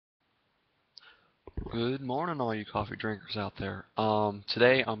Good morning, all you coffee drinkers out there.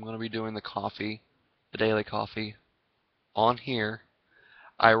 Today I'm going to be doing the daily coffee, on here.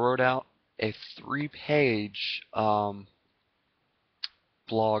 I wrote out a three-page blog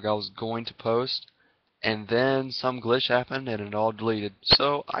I was going to post, and then some glitch happened and it all deleted.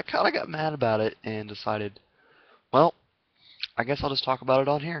 So I kind of got mad about it and decided, well, I guess I'll just talk about it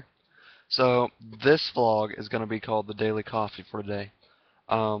on here. So this vlog is going to be called the daily coffee for today.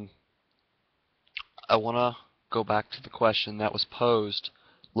 Um, I want to go back to the question that was posed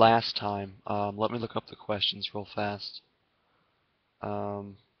last time. Let me look up the questions real fast.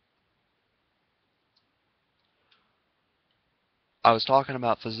 Um, I was talking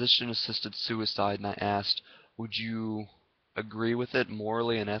about physician-assisted suicide, and I asked, would you agree with it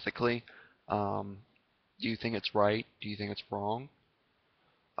morally and ethically? Um, do you think it's right? Do you think it's wrong?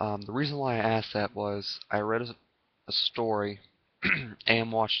 The reason why I asked that was I read a story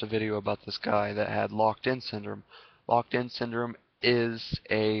and watched a video about this guy that had locked-in syndrome. Locked-in syndrome is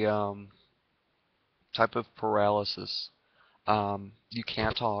a type of paralysis. You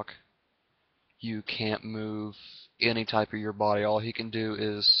can't talk. You can't move any type of your body. All he can do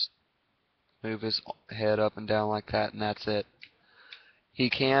is move his head up and down like that, and that's it.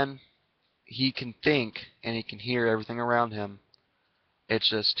 He can he can think and he can hear everything around him. It's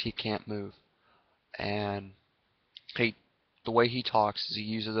just he can't move. And he the way he talks is he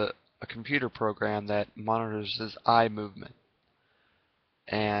uses a computer program that monitors his eye movement,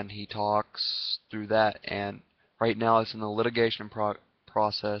 and he talks through that. And right now it's in the litigation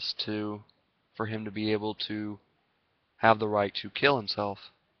process to for him to be able to have the right to kill himself,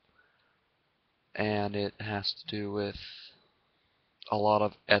 and it has to do with a lot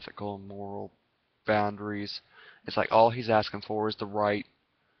of ethical and moral boundaries. It's like all he's asking for is the right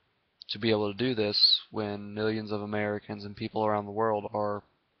to be able to do this when millions of Americans and people around the world are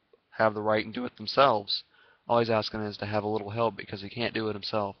have the right and do it themselves. All he's asking is to have a little help because he can't do it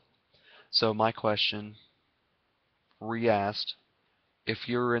himself. So my question, re-asked, if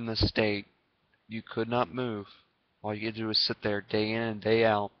you were in this state, you could not move, all you could do is sit there day in and day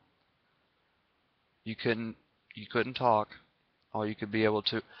out. You couldn't talk. All you could be able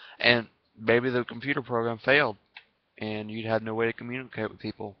to, and maybe the computer program failed, and you'd have no way to communicate with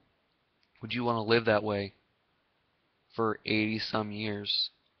people. Would you want to live that way for 80 some years?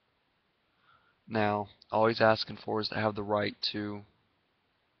 Now, all he's asking for is to have the right to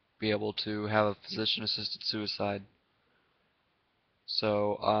be able to have a physician-assisted suicide.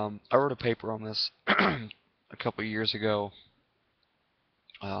 So, I wrote a paper on this a couple years ago,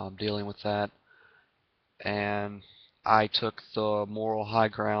 dealing with that, and I took the moral high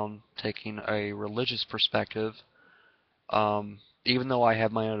ground, taking a religious perspective. Even though I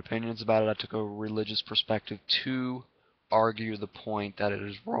have my own opinions about it, I took a religious perspective to argue the point that it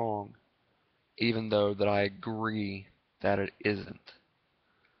is wrong, even though that I agree that it isn't.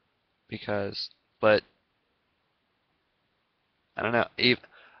 Because, but I don't know.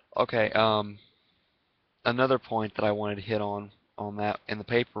 Okay. Another point that I wanted to hit on that in the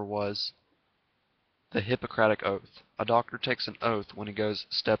paper was the Hippocratic Oath. A doctor takes an oath when he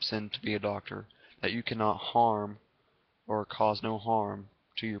steps in to be a doctor that you cannot harm or cause no harm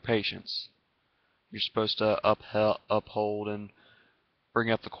to your patients. You're supposed to uphold and bring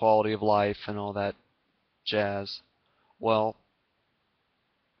up the quality of life and all that jazz. Well,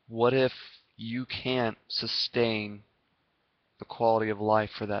 what if you can't sustain the quality of life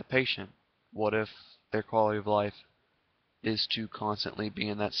for that patient? What if their quality of life is to constantly be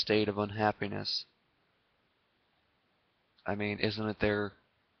in that state of unhappiness? I mean, isn't it their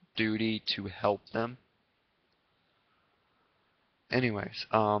duty to help them? Anyways,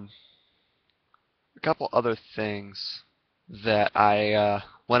 a couple other things that I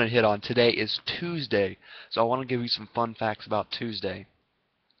want to hit on. Today is Tuesday, so I want to give you some fun facts about Tuesday.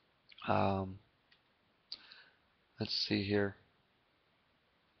 Um, let's see here.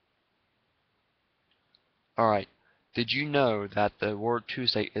 Alright, did you know that the word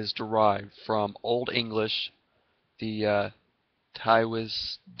Tuesday is derived from Old English, the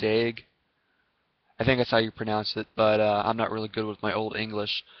Tywysdeg? I think that's how you pronounce it, but I'm not really good with my Old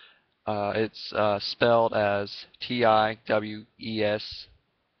English. It's spelled as Tywes-Daeg.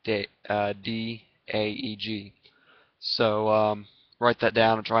 So write that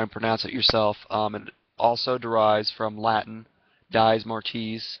down and try and pronounce it yourself. It also derives from Latin dies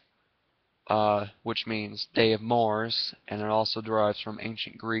Martes, which means day of Mars, and it also derives from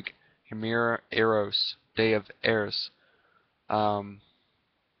ancient Greek Hemera Eros, day of Eris. Um,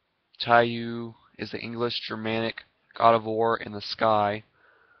 Tyu is the English Germanic god of war in the sky.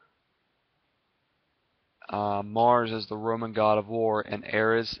 Mars is the Roman god of war, and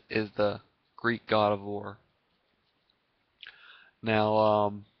Ares is the Greek god of war.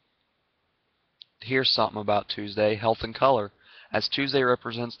 Now, here's something about Tuesday, health and color. As Tuesday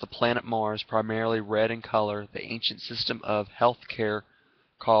represents the planet Mars, primarily red in color, the ancient system of health care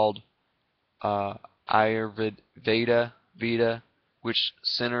called Ayurveda, which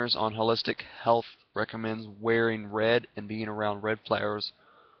centers on holistic health, recommends wearing red and being around red flowers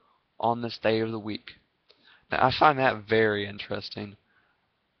on this day of the week. Now, I find that very interesting.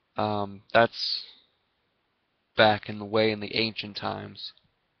 That's back in the ancient times.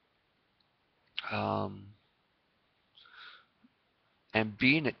 And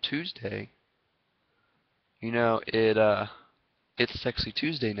being at Tuesday, it's Sexy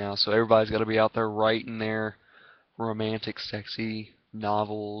Tuesday now, so everybody's got to be out there writing their romantic, sexy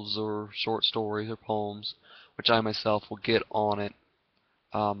novels or short stories or poems, which I myself will get on it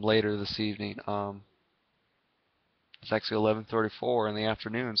later this evening. It's actually 11:34 in the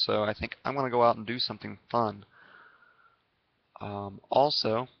afternoon, so I think I'm going to go out and do something fun.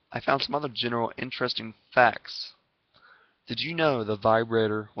 Also, I found some other general interesting facts. Did you know the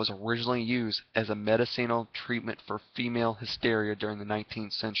vibrator was originally used as a medicinal treatment for female hysteria during the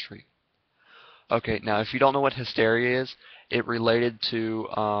 19th century? Okay, now if you don't know what hysteria is, it related to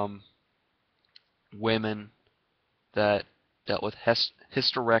women that dealt with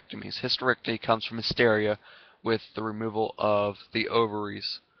hysterectomies. Hysterectomy comes from hysteria, with the removal of the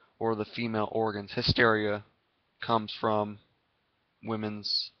ovaries or the female organs. Hysteria comes from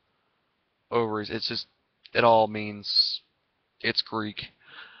women's ovaries. It all means, it's Greek.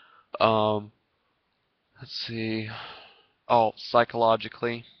 Let's see. Oh,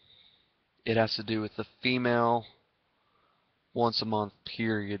 psychologically, it has to do with the female once a month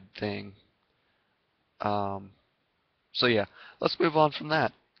period thing. So yeah, let's move on from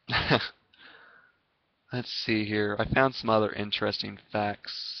that. Let's see here. I found some other interesting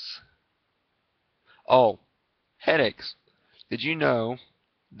facts. Oh, headaches. Did you know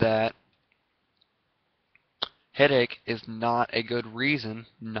that headache is not a good reason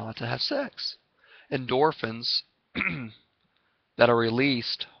not to have sex? Endorphins that are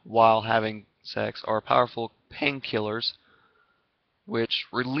released while having sex are powerful painkillers which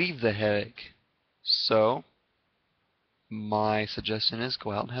relieve the headache. So, my suggestion is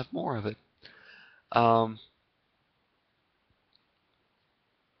go out and have more of it.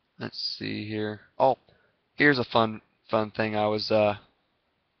 Let's see here. Oh, here's a fun thing.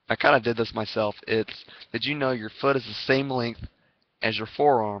 I kind of did this myself. Did you know your foot is the same length as your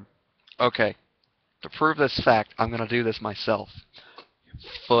forearm? Okay, to prove this fact, I'm going to do this myself.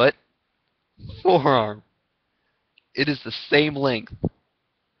 Foot, forearm. It is the same length.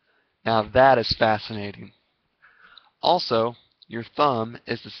 Now that is fascinating. Also, your thumb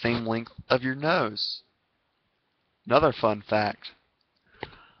is the same length of your nose. Another fun fact.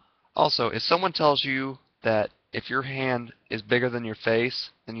 Also, if someone tells you that if your hand is bigger than your face,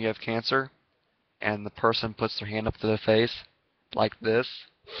 then you have cancer, and the person puts their hand up to their face, like this,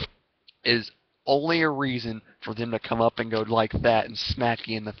 is only a reason for them to come up and go like that and smack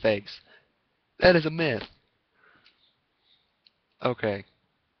you in the face. That is a myth. Okay.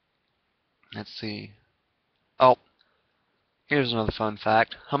 Let's see. Oh, here's another fun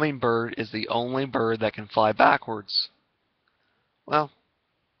fact. Hummingbird is the only bird that can fly backwards. Well,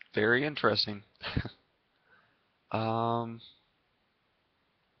 very interesting. Let's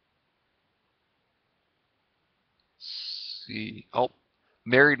see. Oh,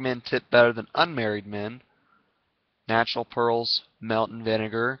 married men tip better than unmarried men. Natural pearls, melt in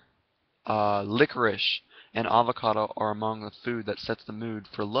vinegar, licorice, and avocado are among the food that sets the mood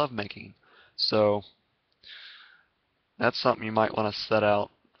for lovemaking. So, that's something you might want to set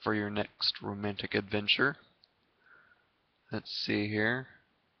out for your next romantic adventure. Let's see here.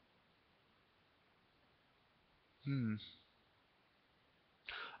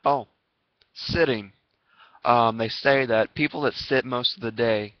 Oh, sitting. They say that people that sit most of the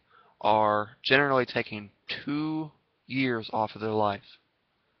day are generally taking 2 years off of their life.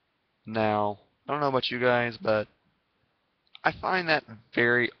 Now, I don't know about you guys, but I find that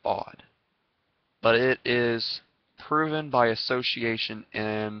very odd. But it is proven by association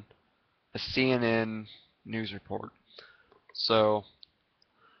in a CNN news report. So,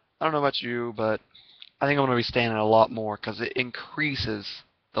 I don't know about you, but I think I'm going to be standing a lot more because it increases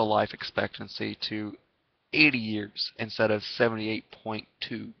the life expectancy to 80 years instead of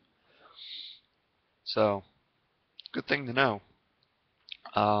 78.2. So, good thing to know.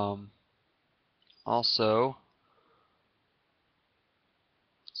 Also,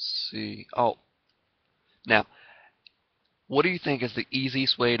 let's see. Oh, now, what do you think is the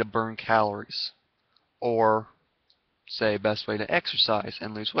easiest way to burn calories? Or, say, best way to exercise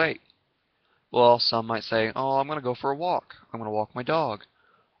and lose weight? Well, some might say, oh, I'm going to go for a walk. I'm going to walk my dog.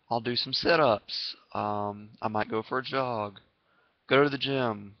 I'll do some sit-ups. I might go for a jog. Go to the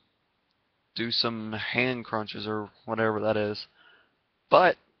gym. Do some hand crunches or whatever that is.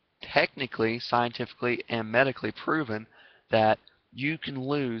 But technically, scientifically, and medically proven that you can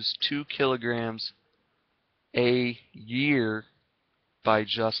lose 2 kilograms a year by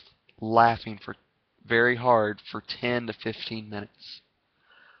just laughing for very hard for 10 to 15 minutes.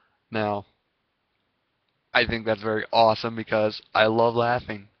 Now, I think that's very awesome because I love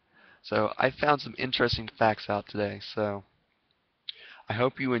laughing. So I found some interesting facts out today. So I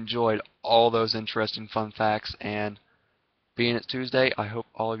hope you enjoyed all those interesting fun facts. And being it's Tuesday, I hope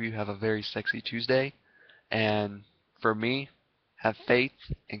all of you have a very sexy Tuesday. And for me, have faith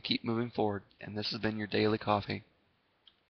and keep moving forward. And this has been your daily coffee.